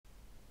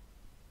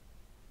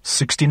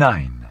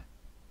69.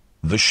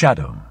 The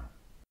Shadow.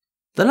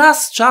 The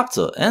last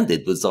chapter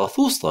ended with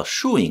Zarathustra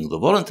shooing the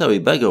voluntary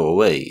beggar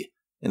away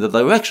in the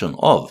direction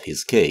of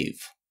his cave.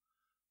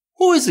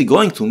 Who is he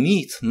going to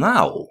meet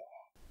now?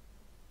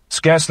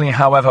 Scarcely,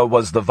 however,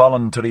 was the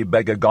voluntary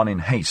beggar gone in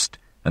haste,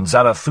 and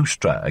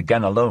Zarathustra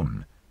again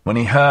alone, when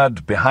he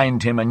heard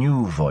behind him a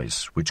new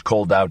voice which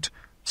called out,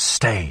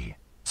 "Stay,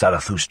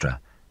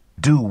 Zarathustra,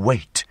 do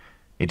wait.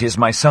 It is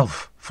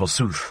myself,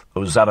 forsooth,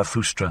 O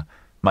Zarathustra,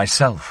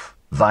 myself,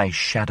 thy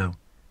shadow."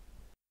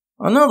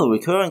 Another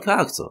recurring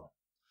character.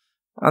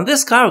 And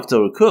this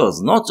character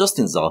occurs not just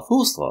in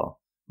Zarathustra,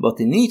 but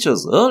in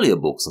Nietzsche's earlier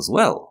books as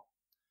well.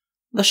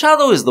 The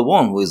shadow is the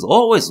one who is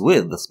always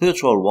with the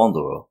spiritual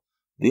wanderer,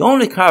 the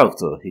only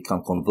character he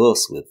can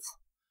converse with.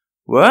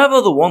 Wherever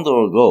the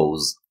wanderer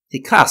goes,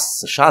 he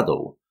casts a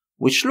shadow,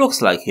 which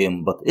looks like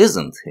him but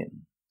isn't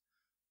him.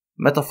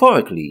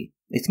 Metaphorically,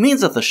 it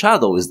means that the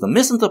shadow is the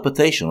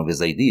misinterpretation of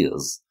his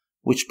ideas,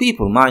 which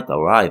people might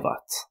arrive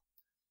at.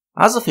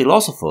 As a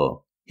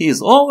philosopher, he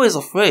is always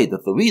afraid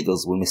that the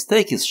readers will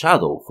mistake his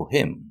shadow for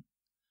him.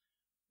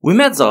 We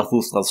met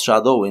Zarathustra's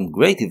shadow in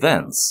great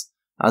events,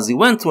 as he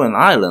went to an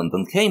island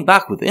and came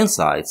back with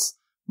insights,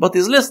 but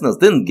his listeners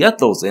didn't get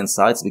those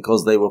insights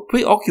because they were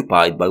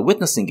preoccupied by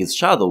witnessing his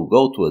shadow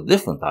go to a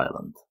different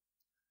island.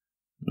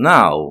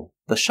 Now,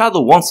 the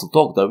shadow wants to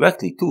talk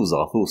directly to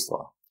Zarathustra,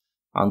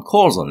 and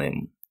calls on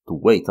him to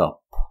wait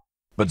up.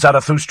 But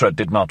Zarathustra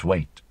did not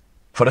wait,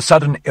 for a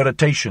sudden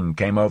irritation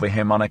came over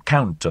him on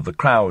account of the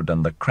crowd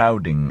and the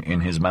crowding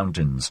in his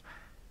mountains.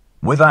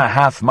 "Whither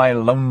hath my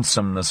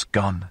lonesomeness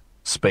gone?"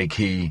 spake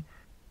he.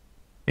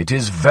 "It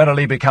is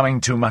verily becoming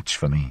too much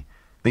for me.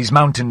 These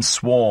mountains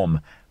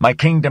swarm. My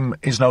kingdom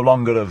is no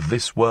longer of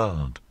this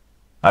world.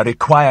 I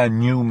require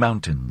new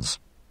mountains.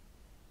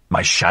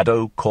 My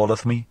shadow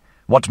calleth me.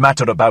 What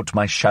matter about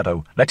my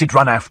shadow? Let it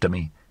run after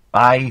me.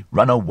 I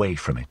run away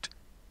from it."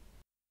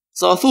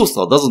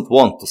 Zarathustra doesn't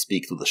want to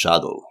speak to the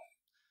shadow.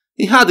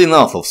 He had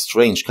enough of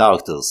strange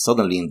characters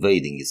suddenly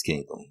invading his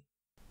kingdom.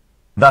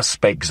 Thus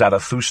spake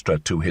Zarathustra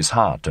to his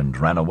heart and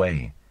ran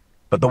away.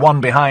 But the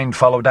one behind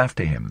followed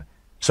after him,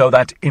 so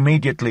that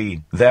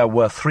immediately there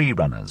were 3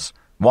 runners,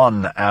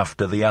 one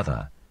after the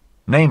other,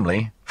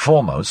 namely,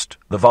 foremost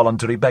the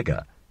voluntary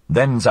beggar,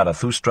 then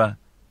Zarathustra,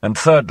 and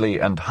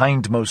thirdly and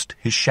hindmost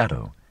his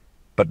shadow.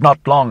 But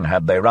not long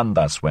had they run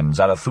thus when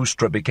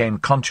Zarathustra became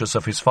conscious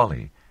of his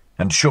folly,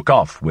 and shook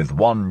off with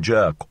one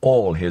jerk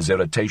all his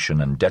irritation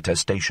and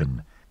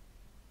detestation.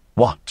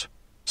 "What?"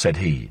 said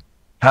he.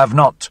 "Have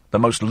not the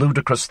most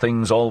ludicrous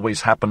things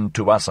always happened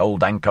to us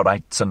old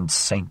anchorites and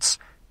saints?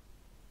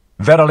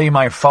 Verily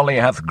my folly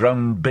hath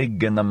grown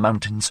big in the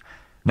mountains.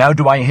 Now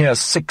do I hear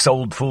 6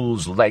 old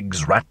fools'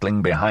 legs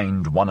rattling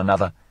behind one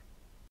another."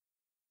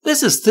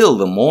 This is still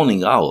the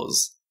morning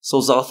hours,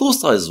 so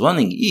Zarathustra is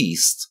running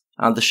east,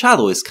 and the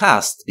shadow is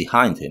cast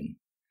behind him.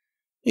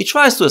 He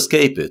tries to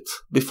escape it,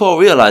 before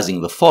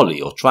realizing the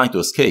folly of trying to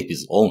escape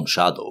his own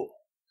shadow.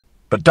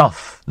 But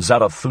doth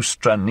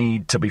Zarathustra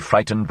need to be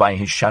frightened by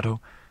his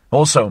shadow?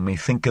 Also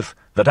methinketh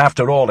that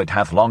after all it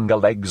hath longer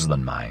legs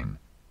than mine.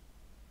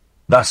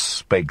 Thus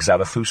spake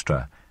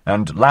Zarathustra,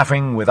 and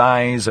laughing with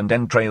eyes and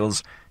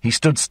entrails, he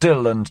stood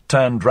still and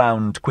turned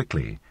round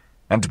quickly,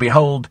 and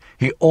behold,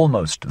 he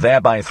almost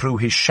thereby threw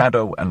his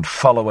shadow and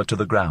follower to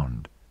the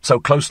ground. So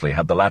closely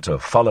had the latter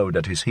followed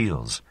at his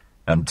heels,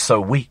 and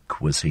so weak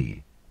was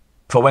he.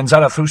 For when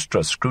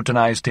Zarathustra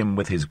scrutinized him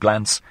with his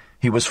glance,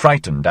 he was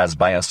frightened as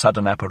by a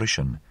sudden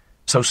apparition.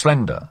 So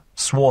slender,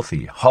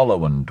 swarthy,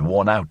 hollow, and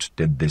worn out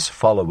did this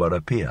follower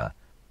appear.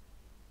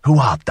 "Who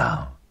art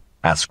thou?"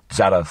 asked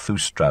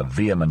Zarathustra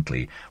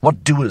vehemently.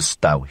 "What doest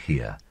thou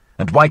here?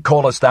 And why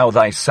callest thou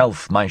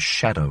thyself my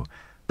shadow?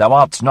 Thou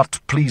art not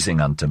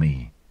pleasing unto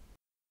me."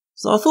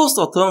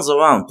 Zarathustra turns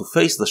around to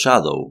face the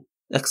shadow,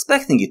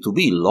 expecting it to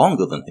be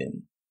longer than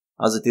him,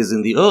 as it is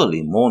in the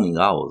early morning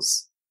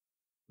hours.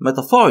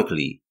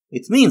 Metaphorically,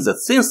 it means that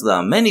since there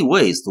are many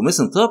ways to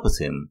misinterpret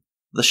him,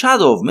 the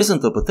shadow of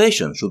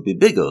misinterpretation should be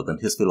bigger than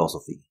his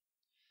philosophy.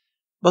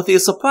 But he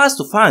is surprised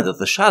to find that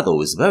the shadow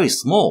is very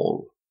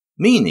small,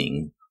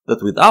 meaning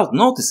that without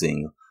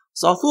noticing,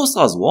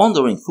 Zarathustra's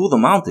wandering through the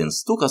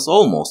mountains took us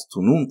almost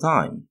to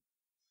noontime.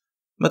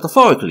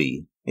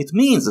 Metaphorically, it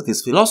means that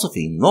his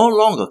philosophy no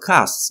longer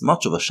casts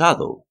much of a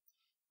shadow,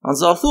 and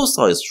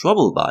Zarathustra is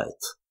troubled by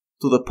it,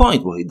 to the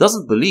point where he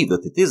doesn't believe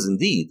that it is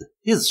indeed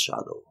his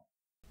shadow.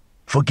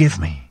 "Forgive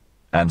me,"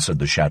 answered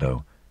the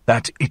shadow,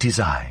 "that it is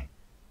I.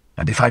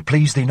 And if I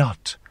please thee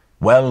not,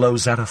 well, O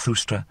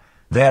Zarathustra,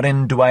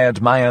 therein do I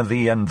admire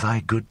thee and thy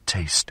good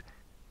taste.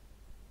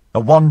 A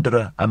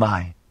wanderer am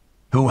I,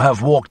 who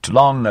have walked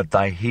long at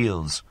thy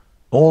heels,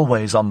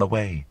 always on the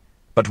way,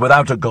 but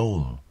without a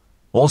goal,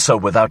 also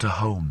without a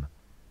home,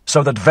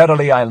 so that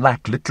verily I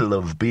lack little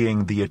of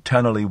being the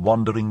eternally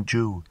wandering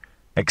Jew,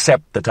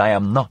 except that I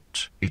am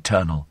not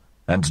eternal,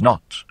 and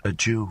not a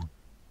Jew."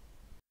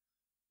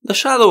 The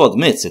shadow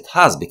admits it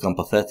has become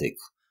pathetic,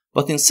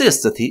 but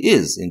insists that he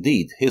is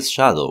indeed his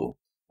shadow,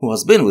 who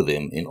has been with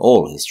him in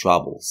all his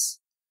troubles.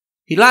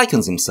 He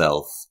likens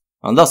himself,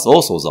 and thus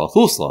also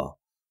Zarathustra,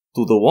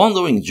 to the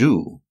wandering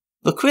Jew,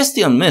 the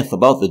Christian myth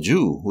about the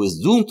Jew who is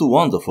doomed to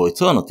wander for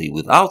eternity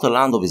without a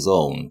land of his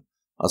own,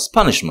 as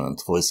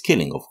punishment for his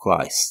killing of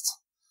Christ.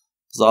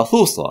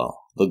 Zarathustra,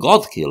 the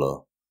God-killer,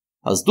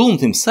 has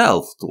doomed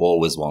himself to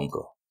always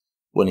wander,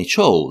 when he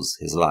chose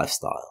his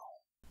lifestyle.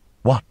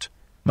 What?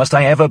 Must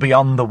I ever be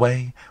on the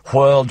way,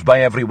 whirled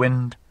by every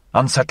wind,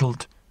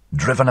 unsettled,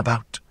 driven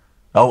about?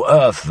 O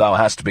earth, thou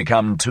hast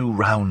become too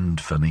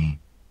round for me.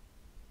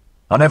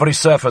 On every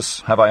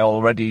surface have I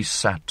already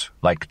sat,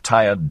 like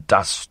tired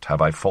dust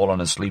have I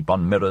fallen asleep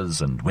on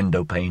mirrors and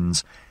window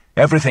panes.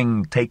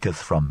 Everything taketh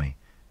from me,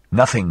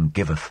 nothing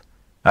giveth.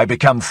 I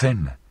become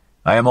thin,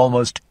 I am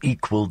almost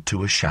equal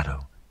to a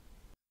shadow.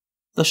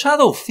 The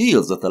shadow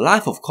feels that the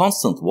life of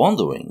constant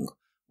wandering,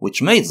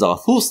 which made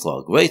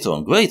Zarathustra greater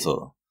and greater,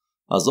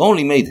 has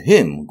only made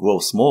him grow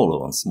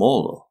smaller and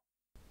smaller.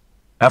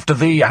 After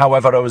thee,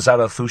 however, O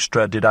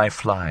Zarathustra, did I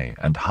fly,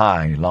 and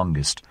high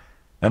longest,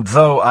 and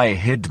though I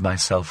hid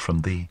myself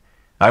from thee,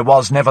 I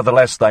was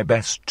nevertheless thy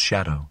best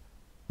shadow.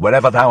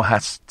 Wherever thou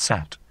hast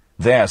sat,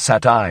 there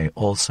sat I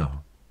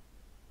also.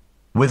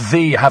 With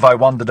thee have I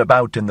wandered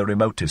about in the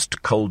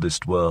remotest,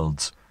 coldest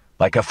worlds,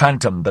 like a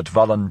phantom that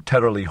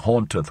voluntarily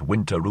haunteth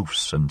winter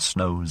roofs and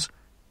snows.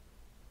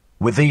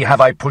 With thee have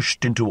I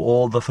pushed into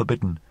all the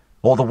forbidden,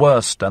 all the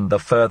worst and the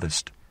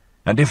furthest,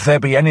 and if there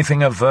be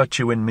anything of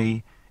virtue in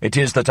me, it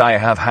is that I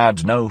have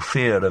had no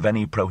fear of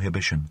any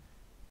prohibition.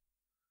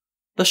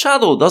 The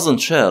shadow doesn't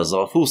share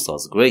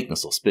Zarathustra's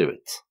greatness of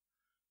spirit,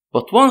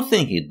 but one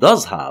thing he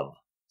does have,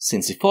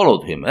 since he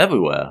followed him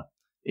everywhere,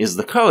 is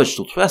the courage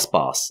to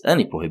trespass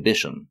any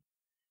prohibition.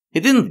 He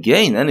didn't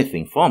gain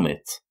anything from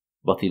it,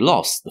 but he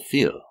lost the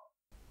fear.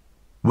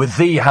 With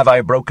thee have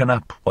I broken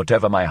up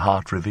whatever my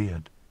heart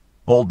revered.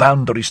 All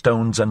boundary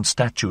stones and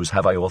statues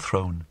have I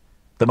o'erthrown.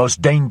 The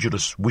most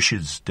dangerous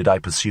wishes did I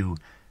pursue.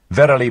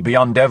 Verily,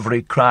 beyond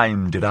every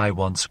crime did I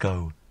once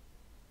go.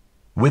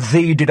 With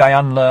thee did I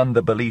unlearn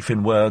the belief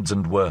in words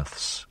and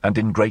worths, and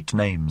in great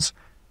names.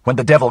 When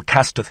the devil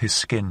casteth his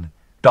skin,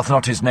 doth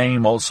not his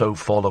name also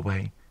fall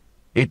away?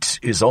 It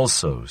is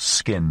also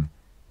skin.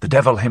 The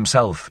devil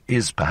himself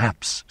is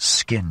perhaps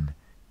skin.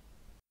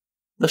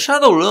 The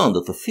shadow learned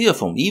that the fear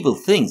from evil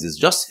things is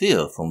just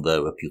fear from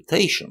their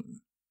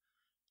reputation.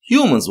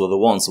 Humans were the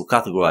ones who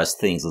categorized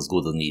things as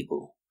good and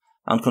evil,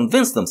 and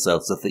convinced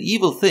themselves that the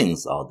evil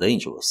things are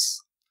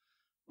dangerous.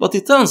 But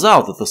it turns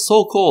out that the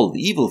so-called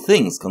evil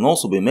things can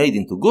also be made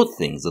into good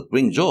things that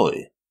bring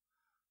joy.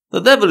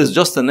 The devil is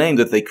just a name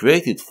that they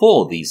created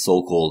for these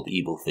so-called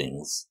evil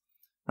things,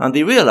 and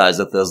they realize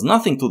that there's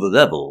nothing to the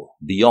devil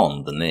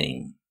beyond the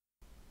name.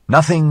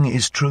 Nothing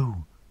is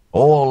true,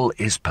 all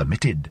is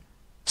permitted,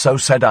 so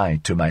said I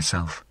to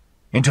myself.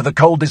 Into the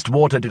coldest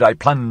water did I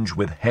plunge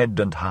with head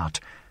and heart.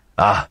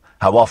 Ah,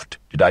 how oft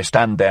did I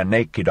stand there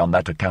naked on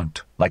that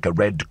account, like a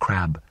red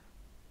crab.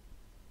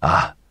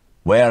 Ah,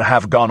 where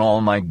have gone all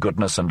my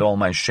goodness and all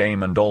my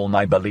shame and all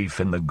my belief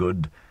in the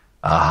good?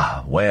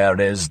 Ah, where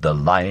is the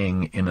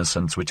lying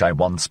innocence which I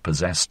once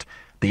possessed,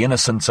 the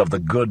innocence of the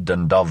good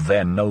and of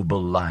their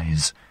noble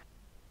lies?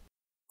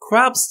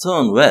 Crabs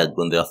turn red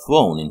when they are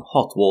thrown in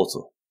hot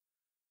water.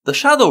 The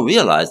shadow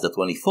realized that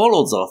when he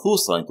followed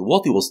Zarathustra into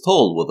what he was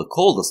told were the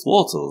coldest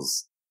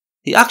waters,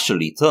 he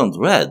actually turned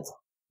red,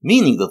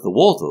 meaning that the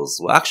waters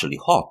were actually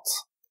hot.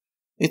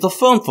 It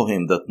affirmed for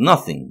him that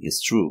nothing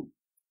is true.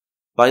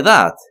 By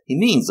that, he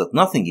means that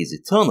nothing is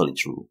eternally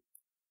true.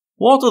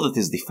 Water that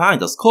is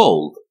defined as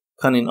cold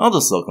can in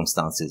other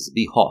circumstances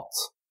be hot.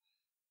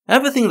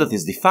 Everything that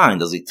is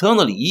defined as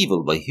eternally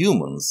evil by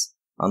humans,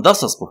 and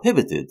thus as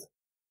prohibited,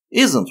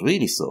 isn't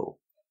really so,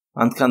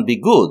 and can be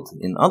good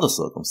in other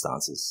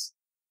circumstances.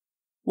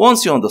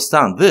 Once you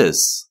understand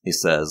this, he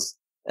says,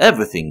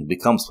 everything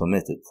becomes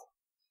permitted.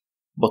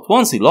 But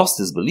once he lost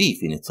his belief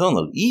in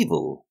eternal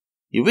evil,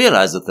 he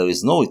realized that there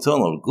is no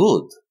eternal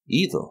good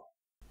either.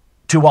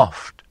 Too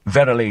oft,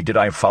 verily, did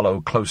I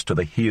follow close to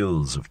the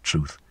heels of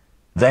truth.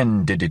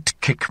 Then did it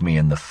kick me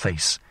in the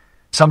face.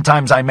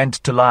 Sometimes I meant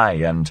to lie,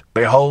 and,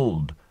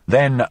 behold,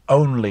 then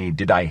only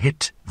did I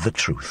hit the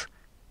truth.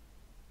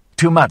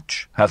 Too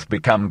much hath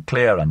become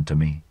clear unto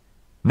me.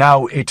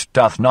 Now it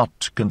doth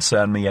not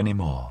concern me any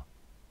more.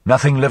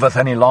 Nothing liveth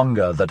any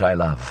longer that I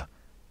love.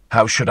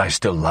 How should I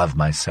still love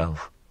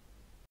myself?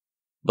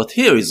 But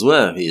here is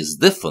where he is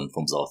different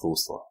from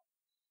Zarathustra.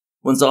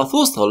 When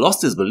Zarathustra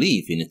lost his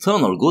belief in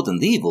eternal good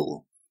and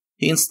evil,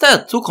 he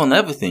instead took on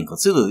everything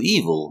considered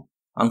evil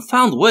and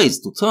found ways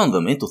to turn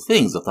them into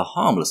things that are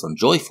harmless and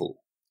joyful.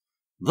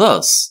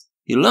 Thus,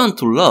 he learned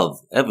to love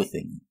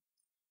everything.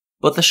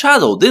 But the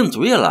shadow didn't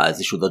realize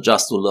he should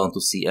adjust to learn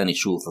to see any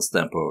truth as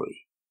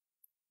temporary.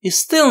 He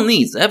still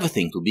needs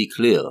everything to be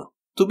clear,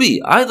 to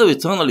be either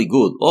eternally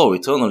good or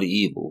eternally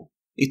evil,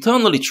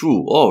 eternally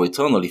true or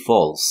eternally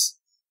false,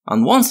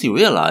 and once he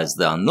realized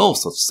there are no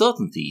such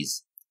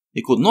certainties,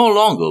 he could no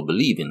longer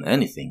believe in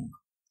anything.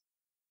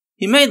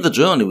 He made the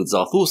journey with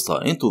Zarathustra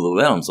into the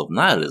realms of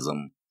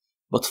nihilism,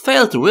 but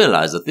failed to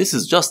realize that this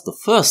is just the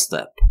first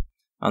step,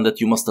 and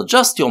that you must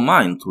adjust your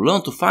mind to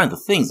learn to find the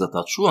things that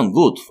are true and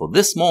good for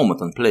this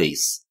moment and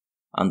place,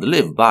 and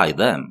live by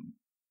them.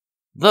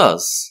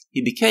 Thus,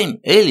 he became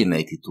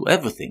alienated to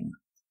everything,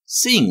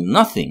 seeing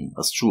nothing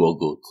as true or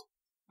good,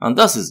 and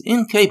thus is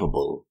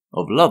incapable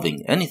of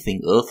loving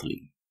anything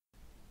earthly.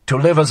 To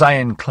live as I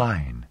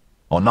incline,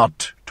 or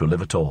not to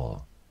live at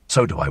all,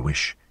 so do I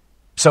wish.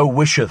 So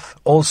wisheth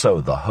also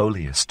the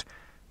holiest,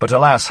 but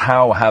alas,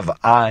 how have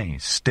I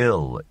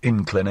still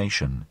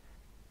inclination?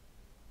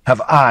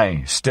 Have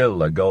I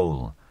still a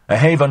goal, a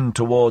haven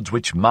towards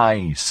which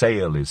my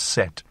sail is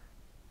set?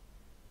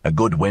 A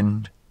good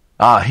wind?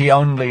 Ah, he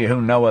only who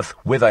knoweth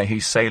whither he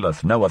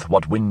saileth knoweth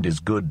what wind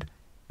is good,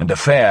 and a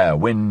fair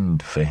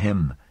wind for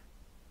him.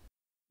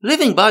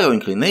 Living by your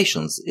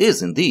inclinations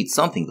is indeed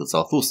something that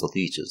Zarathustra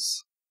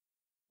teaches.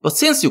 But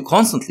since you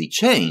constantly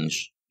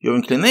change, your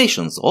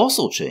inclinations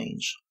also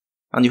change,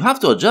 and you have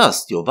to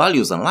adjust your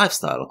values and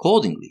lifestyle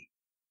accordingly.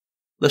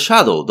 The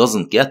shadow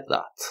doesn't get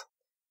that.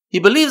 He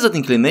believes that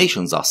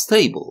inclinations are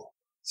stable,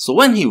 so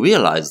when he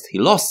realized he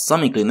lost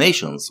some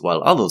inclinations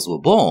while others were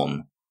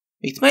born,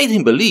 it made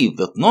him believe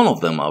that none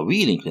of them are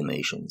real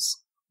inclinations,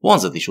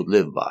 ones that he should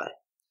live by.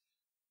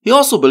 He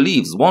also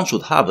believes one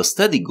should have a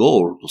steady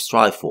goal to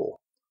strive for,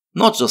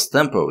 not just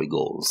temporary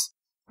goals,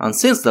 and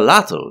since the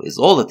latter is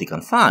all that he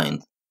can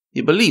find,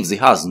 he believes he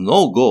has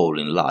no goal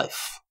in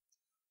life.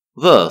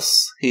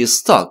 Thus, he is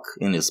stuck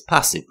in his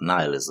passive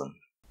nihilism.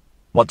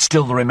 What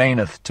still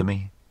remaineth to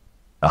me?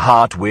 A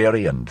heart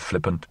weary and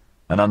flippant,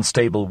 an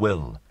unstable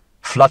will,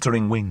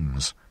 fluttering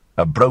wings,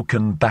 a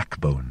broken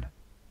backbone.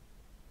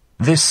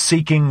 This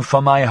seeking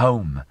for my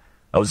home,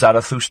 O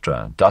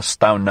Zarathustra, dost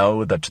thou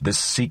know that this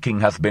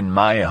seeking hath been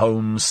my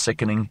home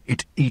sickening?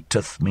 It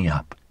eateth me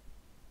up.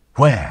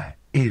 Where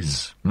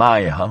is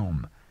my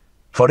home?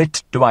 For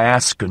it do I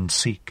ask and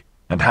seek,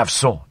 and have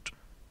sought,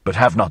 but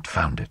have not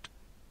found it.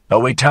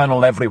 O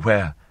eternal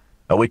everywhere,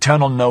 O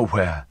eternal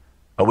nowhere,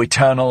 O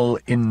eternal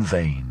in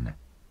vain.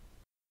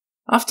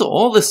 After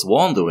all this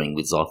wandering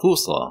with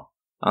Zarathustra,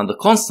 and the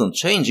constant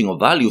changing of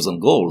values and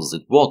goals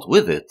it brought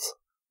with it,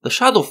 the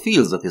shadow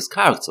feels that his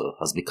character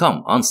has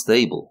become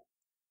unstable.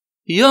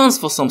 He yearns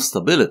for some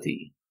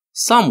stability,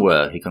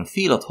 somewhere he can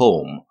feel at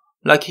home,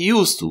 like he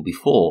used to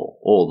before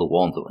all the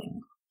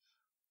wandering.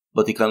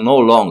 But he can no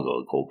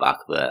longer go back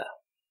there.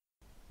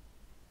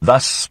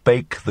 Thus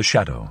spake the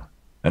shadow,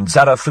 and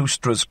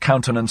Zarathustra's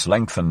countenance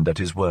lengthened at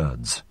his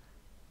words.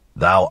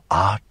 Thou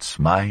art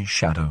my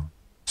shadow,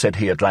 said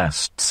he at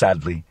last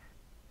sadly.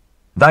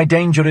 Thy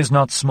danger is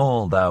not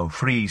small, thou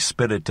free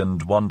spirit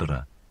and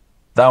wanderer.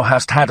 Thou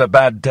hast had a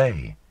bad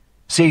day.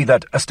 See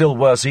that a still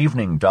worse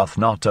evening doth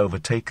not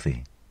overtake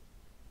thee.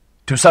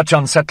 To such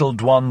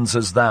unsettled ones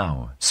as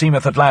thou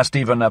seemeth at last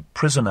even a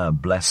prisoner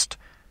blessed.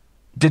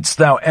 Didst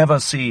thou ever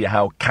see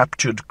how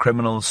captured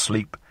criminals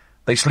sleep?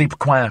 They sleep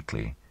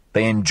quietly.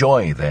 They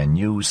enjoy their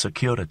new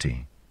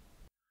security.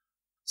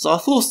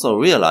 Zarathustra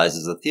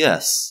realizes that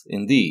yes,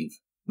 indeed,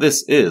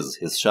 this is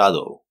his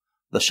shadow,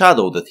 the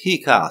shadow that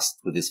he cast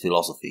with his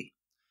philosophy.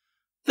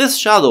 This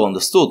shadow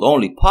understood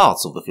only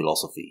parts of the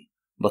philosophy,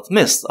 but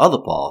missed other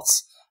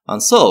parts,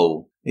 and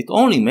so it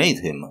only made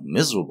him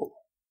miserable.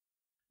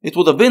 It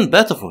would have been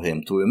better for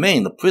him to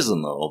remain a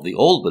prisoner of the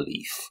old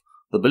belief,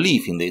 the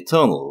belief in the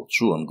eternal,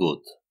 true and good.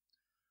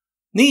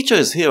 Nietzsche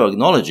is here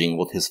acknowledging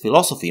what his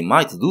philosophy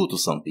might do to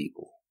some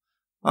people,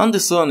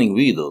 undiscerning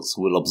readers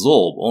who will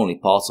absorb only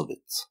parts of it.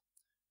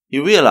 He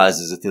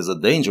realizes it is a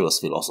dangerous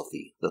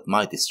philosophy that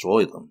might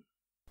destroy them.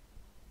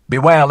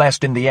 Beware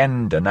lest in the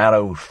end a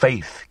narrow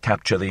faith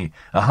capture thee,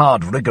 a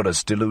hard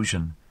rigorous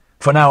delusion.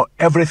 For now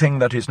everything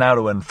that is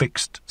narrow and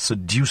fixed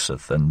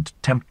seduceth and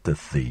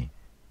tempteth thee.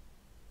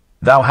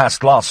 Thou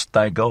hast lost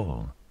thy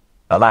goal.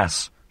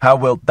 Alas, how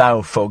wilt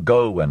thou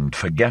forego and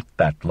forget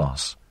that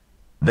loss?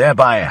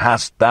 Thereby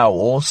hast thou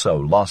also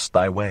lost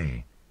thy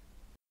way.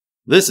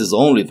 This is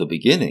only the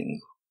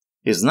beginning.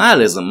 His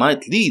nihilism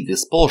might lead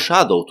this poor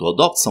shadow to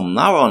adopt some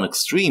narrow and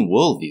extreme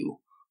worldview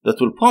that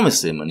will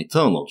promise him an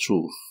eternal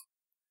truth.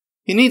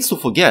 He needs to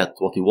forget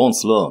what he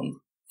once learned,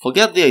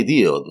 forget the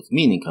idea that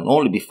meaning can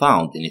only be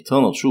found in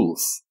eternal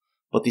truth,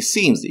 but he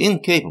seems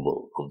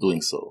incapable of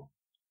doing so.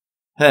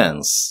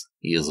 Hence,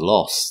 he is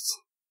lost.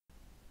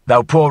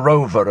 Thou poor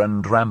rover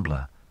and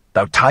rambler,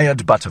 thou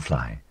tired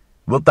butterfly,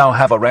 wilt thou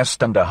have a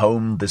rest and a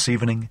home this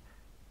evening?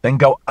 Then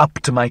go up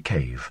to my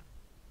cave.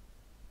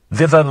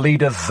 Thither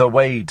leadeth the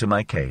way to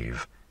my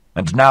cave,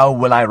 and now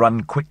will I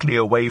run quickly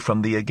away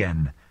from thee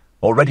again.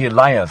 Already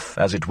lieth,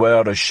 as it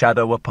were, a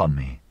shadow upon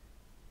me.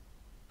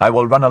 I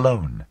will run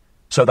alone,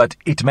 so that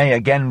it may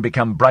again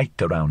become bright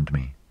around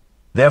me.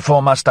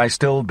 Therefore must I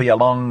still be a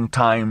long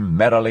time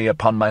merrily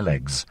upon my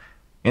legs.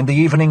 In the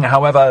evening,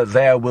 however,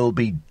 there will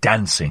be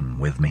dancing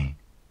with me.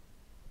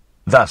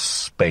 Thus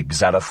spake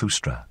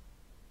Zarathustra.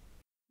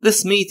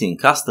 This meeting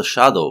cast a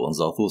shadow on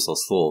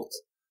Zarathustra's thought,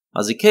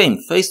 as he came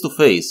face to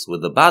face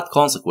with the bad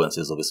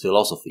consequences of his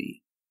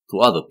philosophy to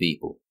other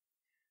people.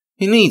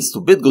 He needs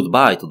to bid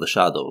goodbye to the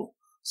shadow,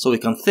 so he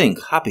can think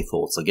happy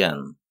thoughts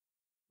again.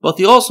 But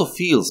he also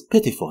feels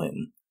pity for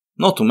him,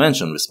 not to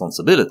mention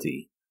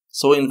responsibility,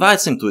 so he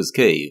invites him to his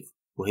cave,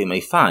 where he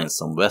may find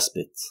some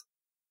respite.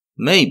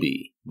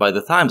 Maybe, by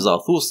the time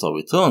Zarathustra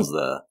returns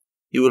there,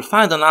 he will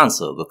find an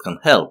answer that can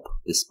help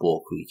this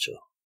poor creature.